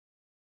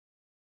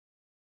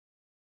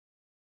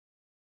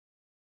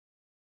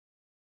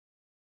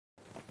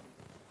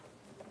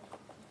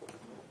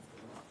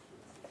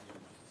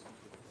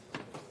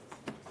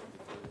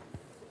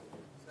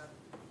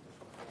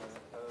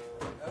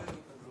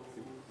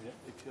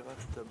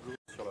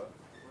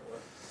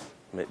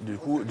Mais du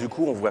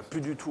coup, on voit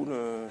plus du tout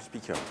le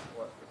speaker.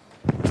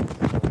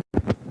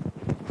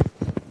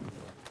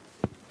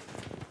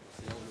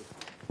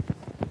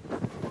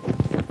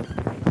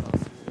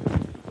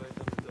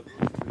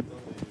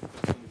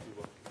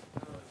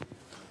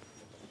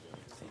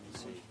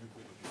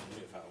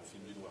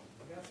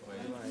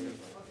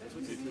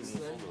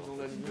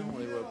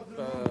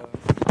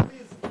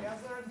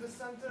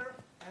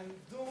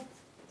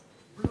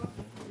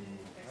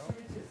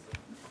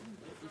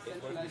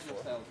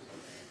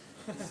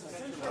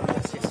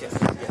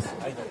 Yes.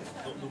 I know.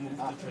 Don't move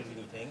the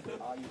training thing.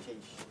 You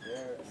change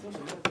there.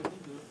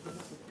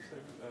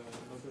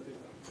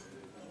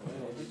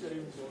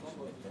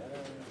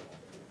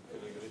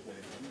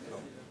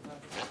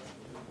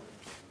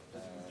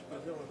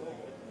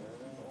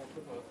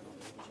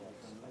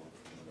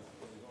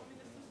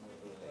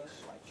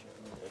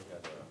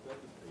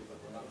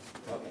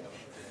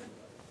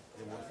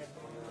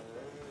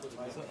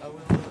 So I will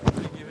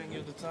be giving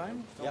you the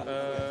time. Yeah.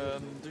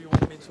 Do you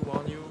want me to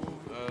warn you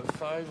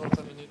 5 or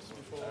 10 minutes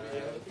before we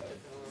end?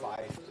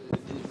 5.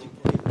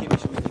 Give me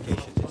some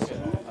indications. Okay.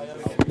 I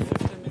have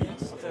 15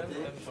 minutes, 10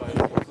 and 5.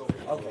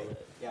 Okay.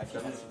 Yeah.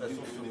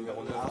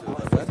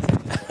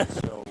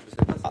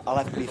 I'll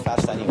have to be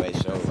fast anyway,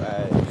 so if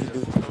you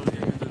do.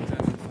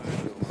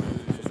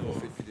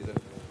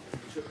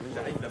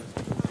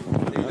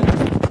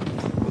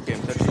 Okay,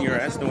 I'm touching your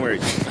ass, don't worry.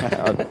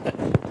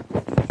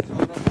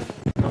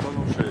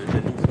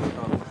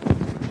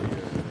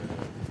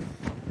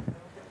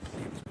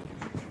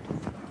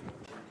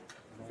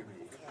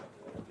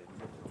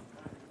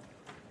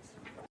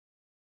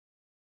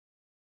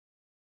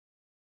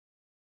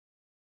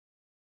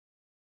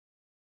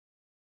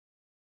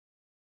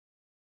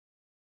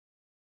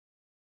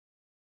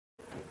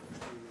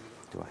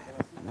 Do I have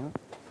it? No?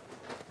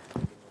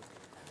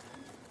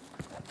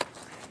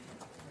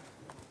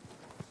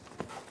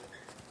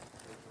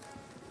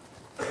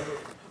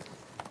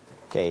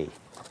 Okay.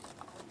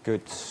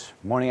 Good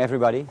morning,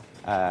 everybody.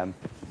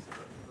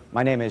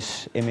 My name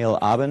is Emile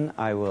Aben.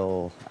 I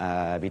will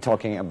be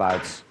talking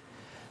about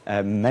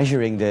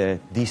measuring the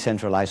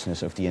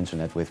decentralizedness of the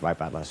internet with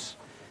WebAtlas.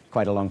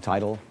 Quite a long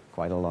title,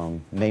 quite a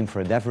long name for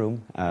a dev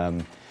room.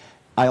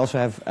 I also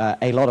have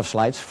a lot of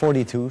slides,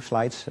 42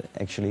 slides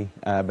actually,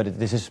 but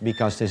this is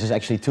because this is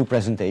actually 2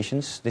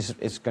 presentations. This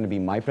is going to be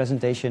my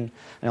presentation.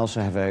 I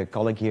also have a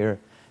colleague here,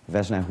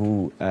 Vesna,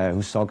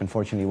 whose talk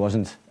unfortunately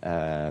wasn't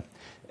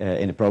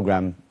in the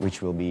program,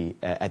 which will be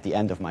at the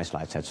end of my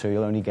slide set. So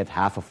you'll only get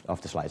half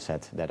of the slide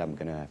set that I'm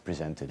going to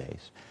present today.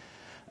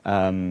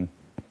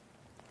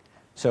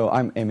 So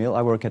I'm Emile.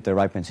 I work at the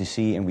RIPE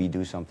NCC, and we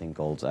do something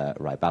called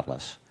RIPE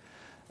Atlas.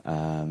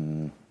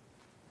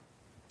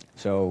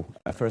 So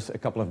first, a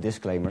couple of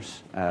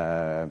disclaimers.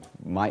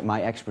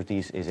 My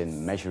expertise is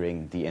in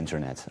measuring the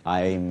internet.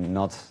 I'm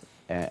not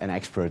an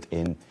expert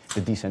in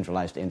the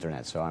decentralized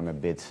internet, so I'm a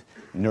bit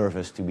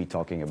nervous to be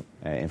talking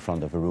in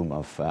front of a room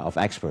of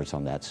experts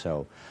on that.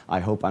 So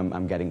I hope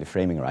I'm getting the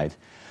framing right.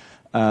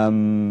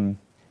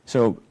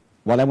 So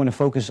what I want to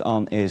focus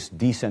on is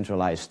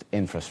decentralized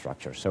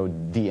infrastructure. So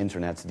the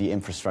internet, the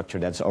infrastructure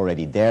that's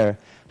already there,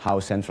 how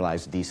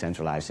centralized,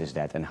 decentralized is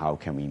that, and how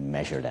can we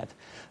measure that?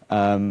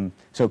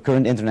 So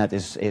current internet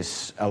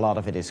is a lot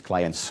of it is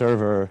client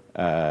server.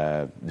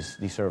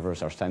 These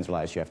servers are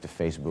centralized. You have the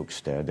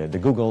Facebooks, the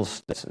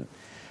Googles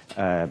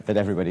that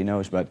everybody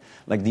knows. But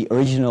like the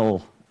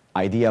original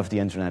idea of the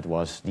internet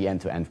was the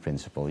end-to-end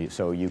principle.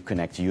 So you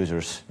connect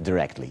users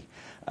directly.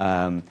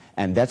 And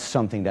that's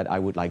something that I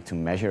would like to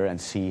measure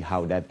and see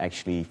how that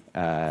actually,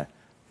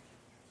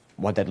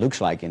 what that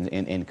looks like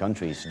in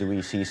countries. Do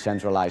we see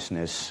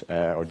centralizedness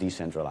or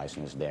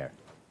decentralizedness there?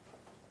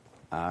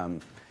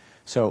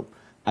 So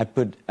I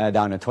put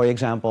down a toy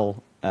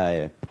example,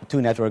 2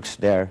 networks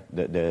there,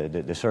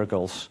 the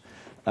circles.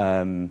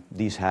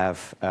 These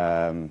have,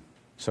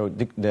 so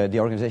the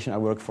organization I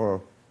work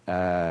for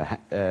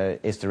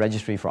is the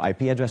registry for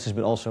IP addresses,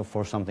 but also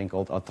for something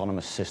called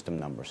autonomous system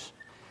numbers.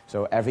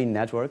 So every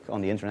network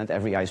on the internet,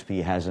 every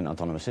ISP has an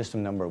autonomous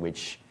system number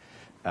which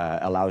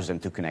allows them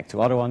to connect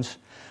to other ones.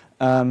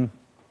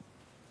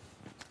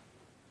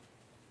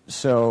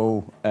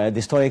 So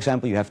this toy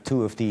example, you have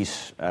 2 of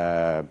these,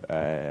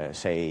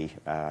 say,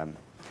 2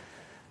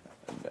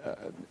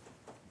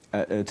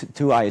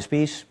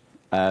 ISPs,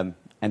 and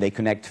they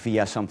connect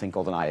via something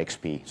called an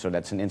IXP. So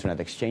that's an internet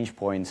exchange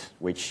point,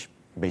 which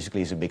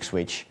basically is a big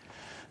switch.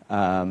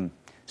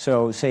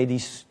 So say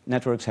these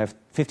networks have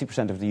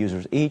 50% of the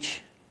users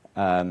each.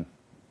 But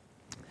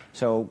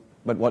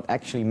what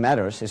actually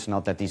matters is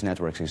not that these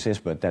networks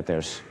exist, but that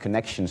there's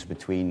connections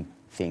between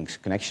things,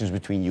 connections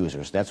between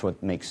users. That's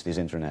what makes this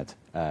internet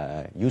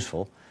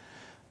useful.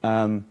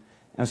 I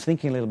was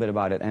thinking a little bit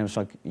about it, and I was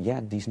like, yeah,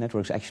 these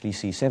networks actually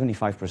see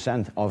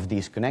 75% of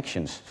these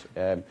connections.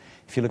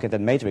 If you look at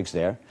that matrix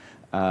there,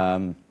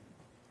 and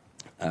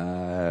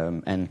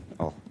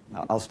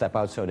I'll step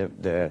out so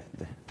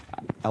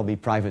I'll be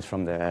private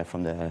from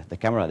the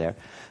camera there.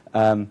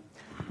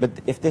 But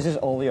if this is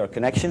all your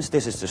connections,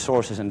 this is the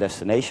sources and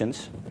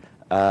destinations,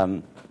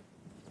 then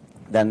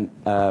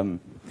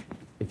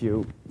if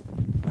you,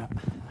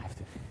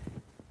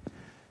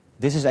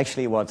 this is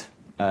actually what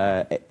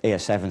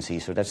AS7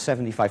 sees. So that's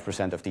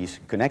 75% of these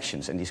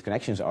connections, and these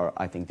connections are,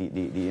 I think,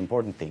 the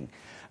important thing.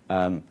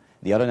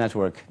 The other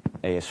network,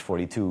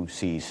 AS42,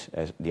 sees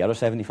as the other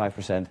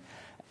 75%,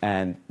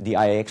 and the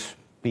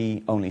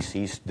IXP only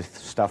sees the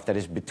stuff that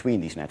is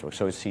between these networks,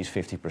 so it sees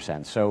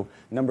 50%. So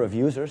number of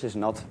users is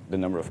not the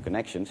number of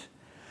connections,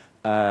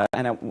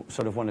 and I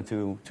sort of wanted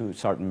to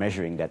start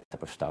measuring that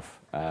type of stuff.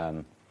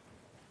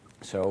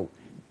 So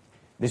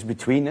this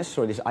betweenness,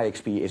 so this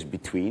IXP is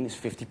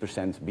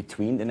 50%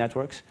 between the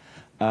networks.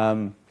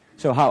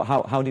 So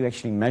how do you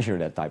actually measure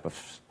that type of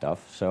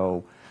stuff?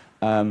 So,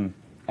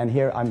 and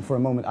here, for a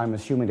moment, I'm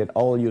assuming that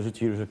all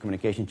user-to-user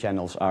communication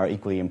channels are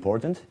equally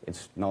important.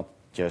 It's not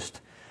just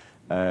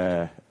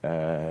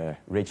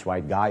rich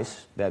white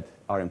guys that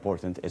are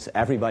important. It's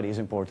everybody is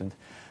important.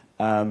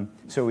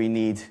 So we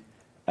need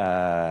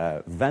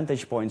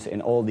vantage points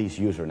in all these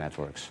user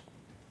networks.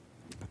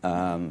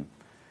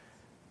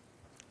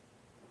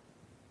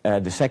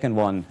 The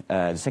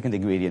second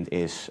ingredient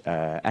is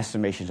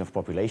estimations of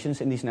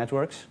populations in these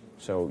networks.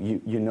 So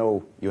you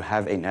know you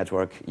have a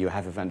network, you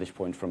have a vantage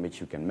point from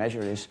which you can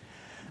measure this.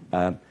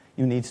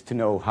 You need to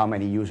know how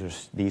many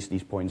users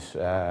these points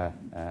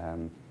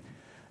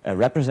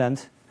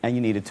represent, and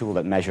you need a tool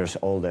that measures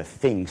all the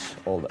things,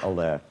 all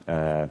the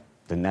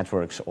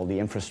networks, all the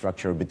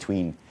infrastructure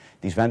between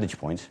these vantage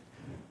points.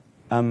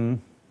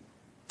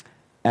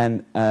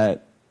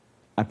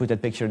 I put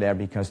that picture there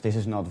because this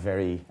is not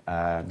very,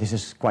 this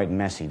is quite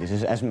messy. This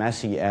is as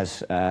messy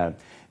as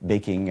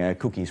baking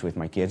cookies with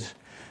my kids.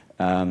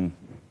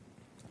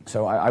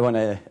 So I want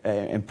to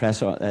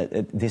impress on,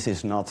 this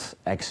is not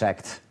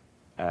exact.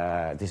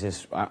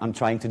 I'm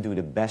trying to do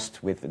the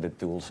best with the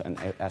tools and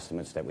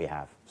estimates that we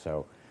have.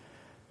 So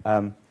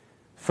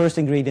first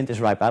ingredient is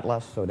RIPE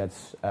Atlas. So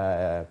that's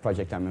a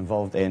project I'm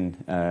involved in.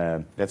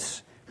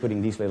 That's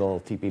putting these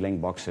little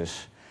TP-Link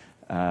boxes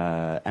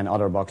and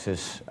other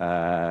boxes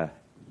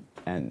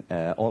and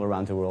all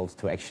around the world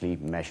to actually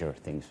measure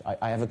things.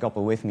 I have a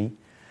couple with me.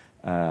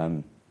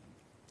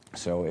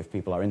 So if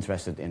people are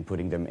interested in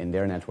putting them in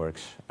their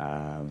networks,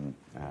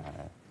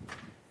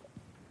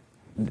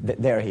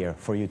 they're here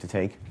for you to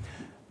take.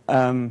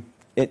 And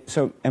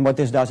what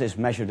this does is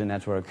measure the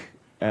network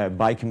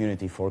by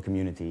community for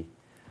community.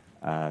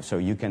 So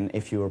you can,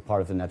 if you're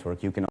part of the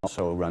network, you can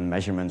also run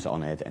measurements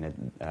on it, and it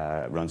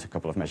runs a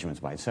couple of measurements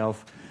by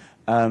itself.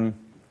 And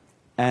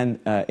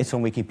it's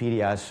on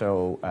Wikipedia,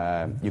 so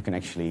you can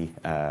actually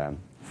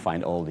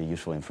find all the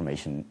useful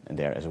information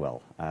there as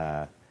well.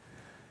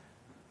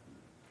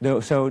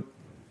 So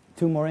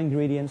two more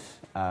ingredients.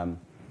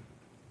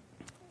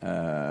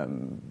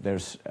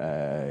 There's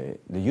the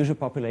user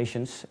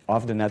populations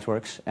of the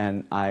networks,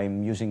 and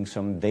I'm using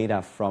some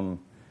data from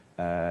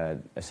a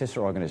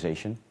sister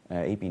organization,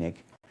 APNIC.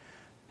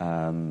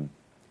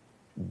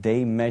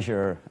 They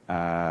measure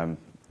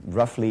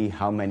roughly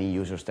how many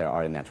users there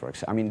are in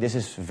networks. I mean, this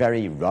is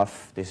very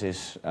rough. This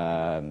is,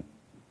 so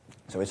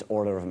it's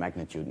order of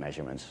magnitude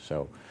measurements.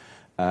 So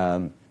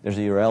there's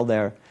a URL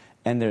there.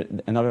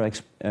 And another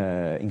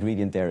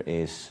ingredient there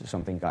is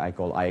something I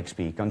call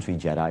IXP Country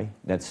Jedi.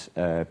 That's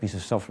a piece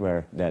of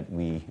software that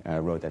we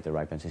wrote at the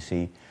RIPE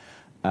NCC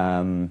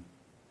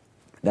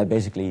that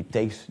basically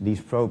takes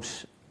these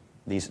probes,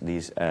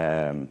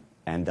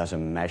 and does a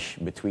mesh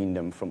between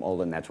them from all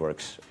the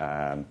networks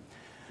in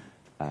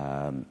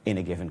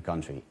a given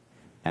country.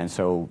 And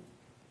so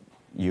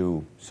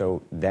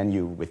then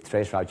you, with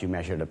traceroute, you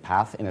measure the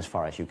path in as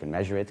far as you can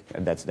measure it.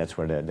 And that's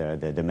where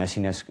the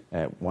messiness,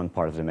 one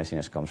part of the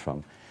messiness comes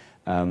from.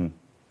 And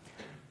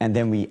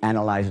then we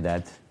analyze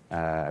that.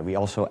 We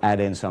also add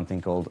in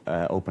something called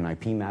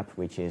OpenIPMap,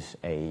 which is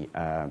a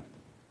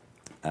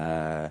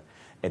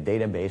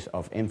database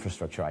of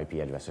infrastructure IP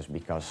addresses,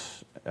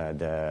 because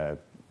the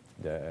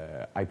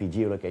IP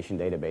geolocation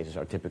databases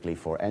are typically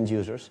for end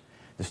users.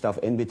 The stuff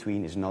in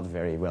between is not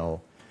very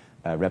well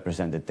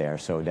represented there,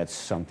 so that's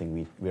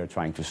something we are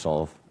trying to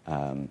solve.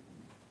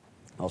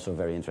 Also a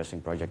very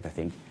interesting project, I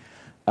think.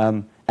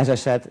 As I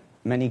said,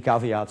 many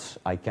caveats.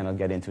 I cannot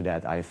get into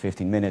that. I have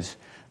 15 minutes.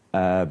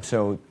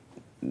 So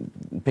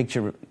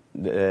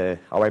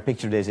how I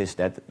picture this is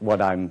that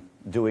what I'm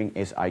doing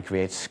is I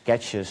create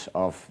sketches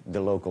of the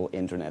local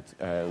internet,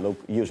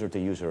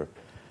 user-to-user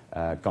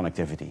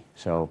connectivity.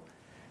 So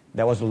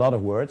that was a lot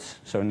of words.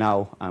 So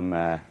now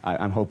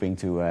I'm hoping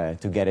to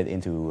get it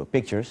into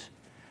pictures.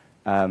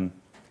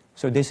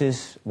 So this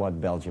is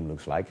what Belgium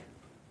looks like.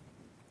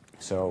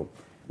 So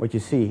what you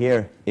see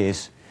here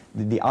is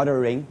the outer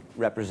ring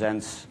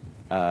represents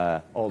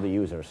all the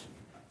users.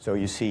 So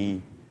you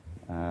see,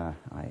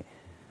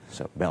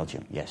 so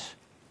Belgium, yes.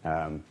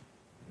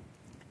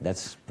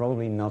 That's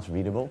probably not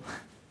readable.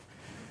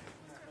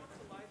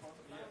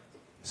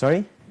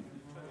 Sorry?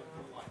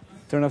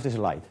 Turn off this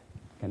light.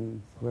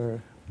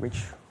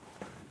 Which?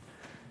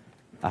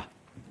 Ah,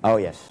 oh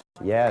yes,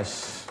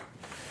 yes.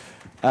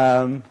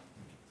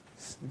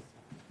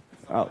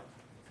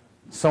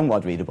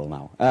 Somewhat readable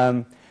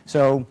now.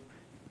 So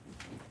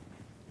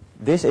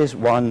this is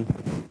one.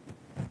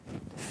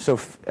 So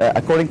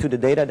according to the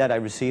data that I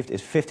received,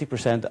 is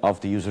 50%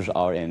 of the users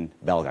are in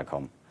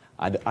Belgacom.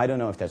 I don't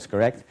know if that's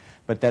correct,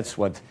 but that's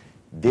what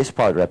this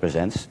part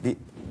represents.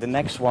 The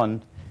next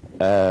one,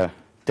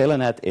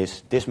 Telenet,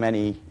 is this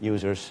many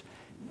users.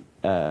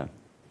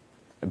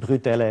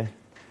 Brutelle,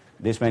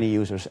 this many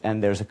users,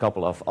 and there's a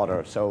couple of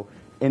other. So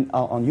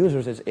on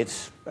users,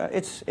 it's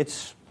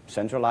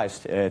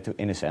centralized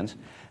in a sense.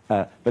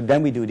 But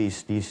then we do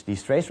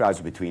these trace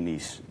routes between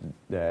these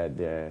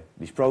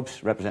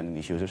probes representing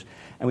these users,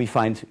 and we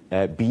find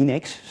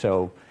BNICs.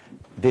 So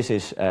this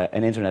is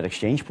an internet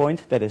exchange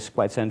point that is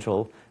quite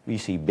central. We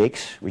see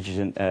BICS, which is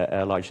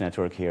a large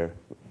network here,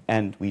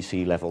 and we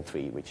see Level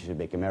 3, which is a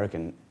big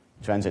American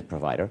transit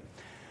provider.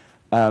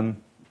 And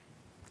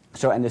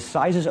the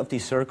sizes of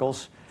these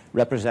circles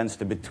represents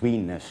the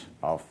betweenness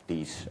of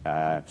these.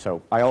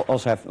 So I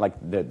also have like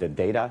the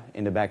data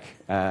in the back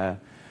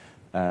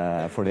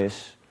for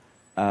this.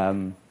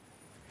 And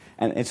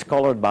it's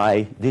colored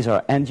by, these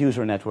are end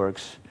user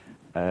networks,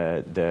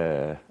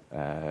 the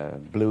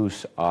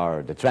blues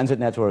are the transit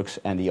networks,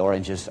 and the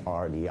oranges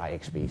are the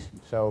IXPs.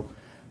 So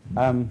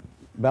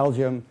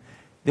Belgium,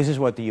 this is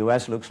what the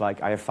US looks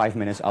like. I have 5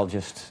 minutes, I'll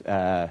just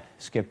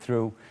skip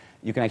through.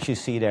 You can actually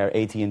see there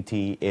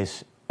AT&T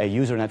is a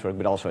user network,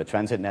 but also a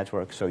transit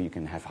network, so you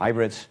can have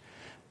hybrids.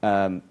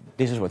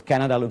 This is what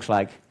Canada looks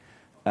like.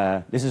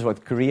 This is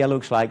what Korea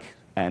looks like.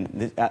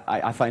 And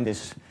I find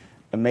this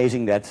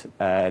amazing that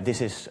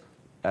this is,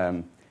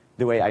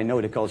 the way I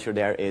know the culture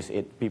there is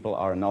people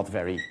are not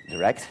very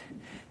direct,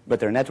 but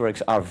their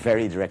networks are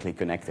very directly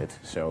connected.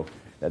 So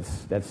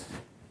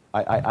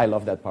I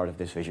love that part of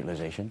this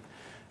visualization.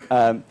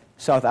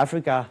 South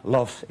Africa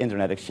loves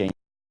internet exchange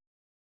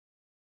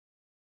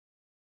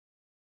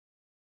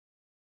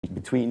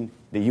between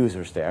the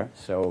users there.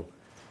 So,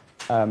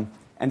 and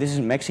this is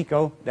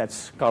Mexico.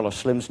 That's Carlos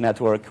Slim's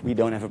network. We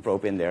don't have a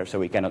probe in there, so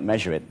we cannot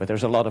measure it. But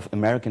there's a lot of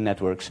American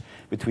networks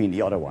between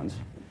the other ones.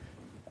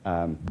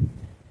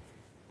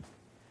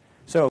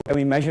 So can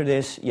we measure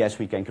this? Yes,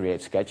 we can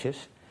create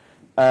sketches.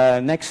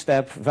 Next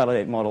step,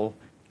 validate model.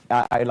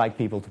 I like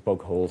people to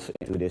poke holes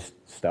into this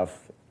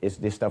stuff. Is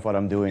this stuff what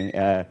I'm doing?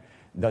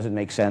 Does it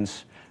make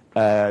sense?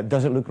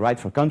 Does it look right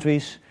for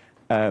countries?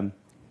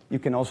 You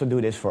can also do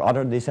this for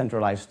other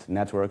decentralized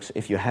networks.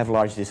 If you have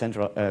large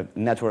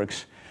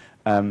networks,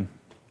 you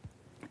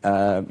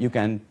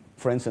can,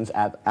 for instance,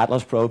 add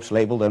Atlas probes,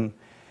 label them.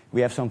 We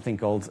have something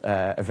called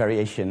a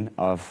variation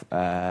of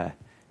the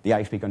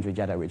IXP country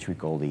JEDI, which we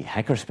call the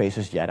hacker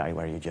spaces JEDI,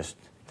 where you just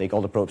take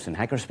all the probes in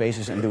hacker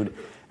spaces and do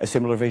a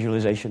similar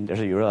visualization. There's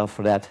a URL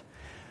for that.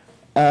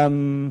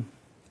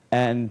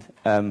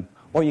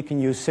 Or you can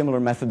use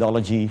similar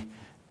methodology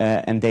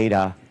and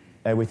data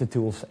with the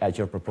tools at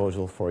your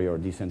proposal for your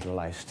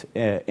decentralized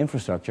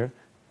infrastructure.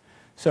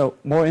 So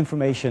more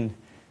information,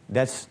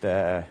 that's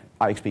the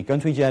IXP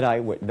country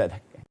JEDI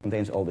that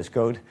contains all this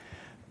code.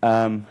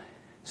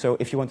 So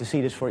if you want to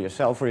see this for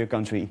yourself, for your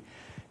country,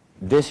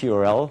 this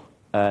URL,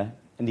 and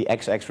the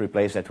XX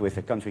replace that with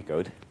a country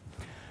code.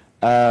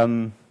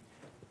 I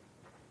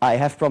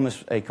have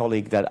promised a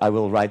colleague that I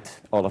will write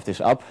all of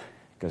this up,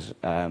 because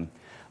on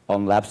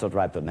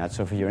labs.ripe.net,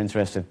 so if you're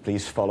interested,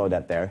 please follow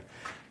that there.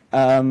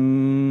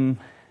 And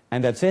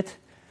that's it.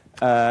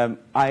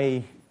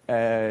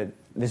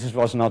 This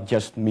was not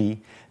just me.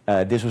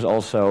 This was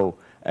also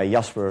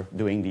Jasper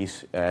doing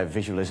these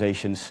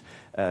visualizations,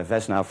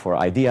 Vesna for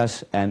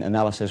ideas and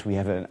analysis. We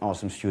have an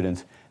awesome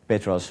student,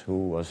 Petros,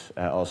 who was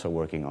also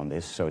working on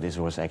this. So this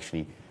was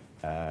actually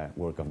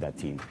work of that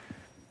team.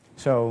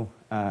 So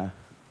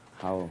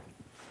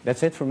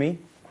that's it for me.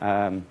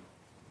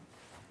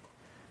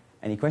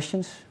 Any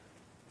questions?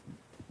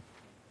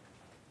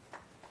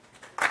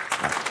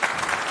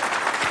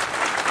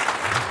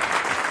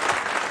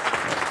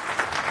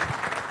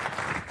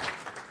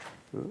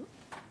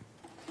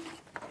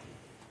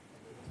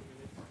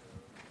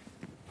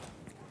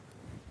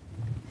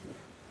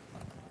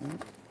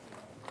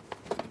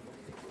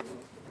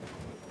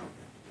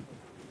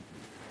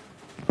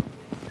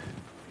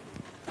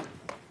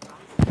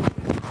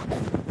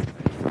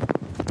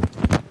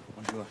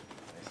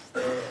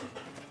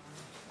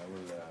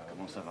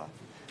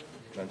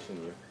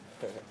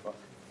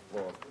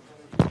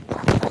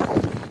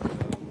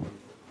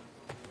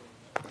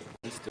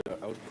 List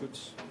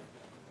outputs,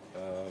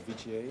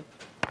 VGA.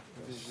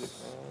 VGA.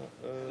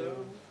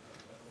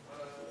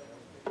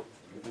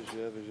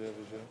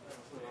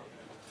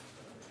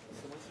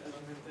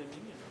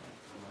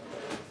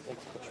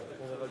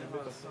 On va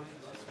rallumer comme ça,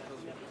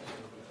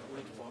 pour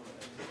les trois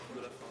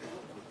de la fin.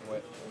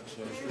 Ouais, je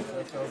vais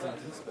faire 15 et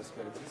 10 parce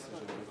qu'à 10,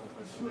 j'avais des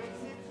compressions.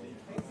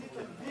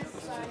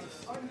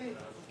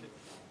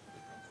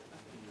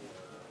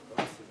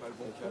 C'est pas le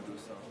bon câble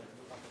ça.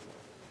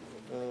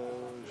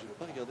 J'ai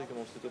pas regardé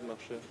comment le setup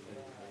marchait.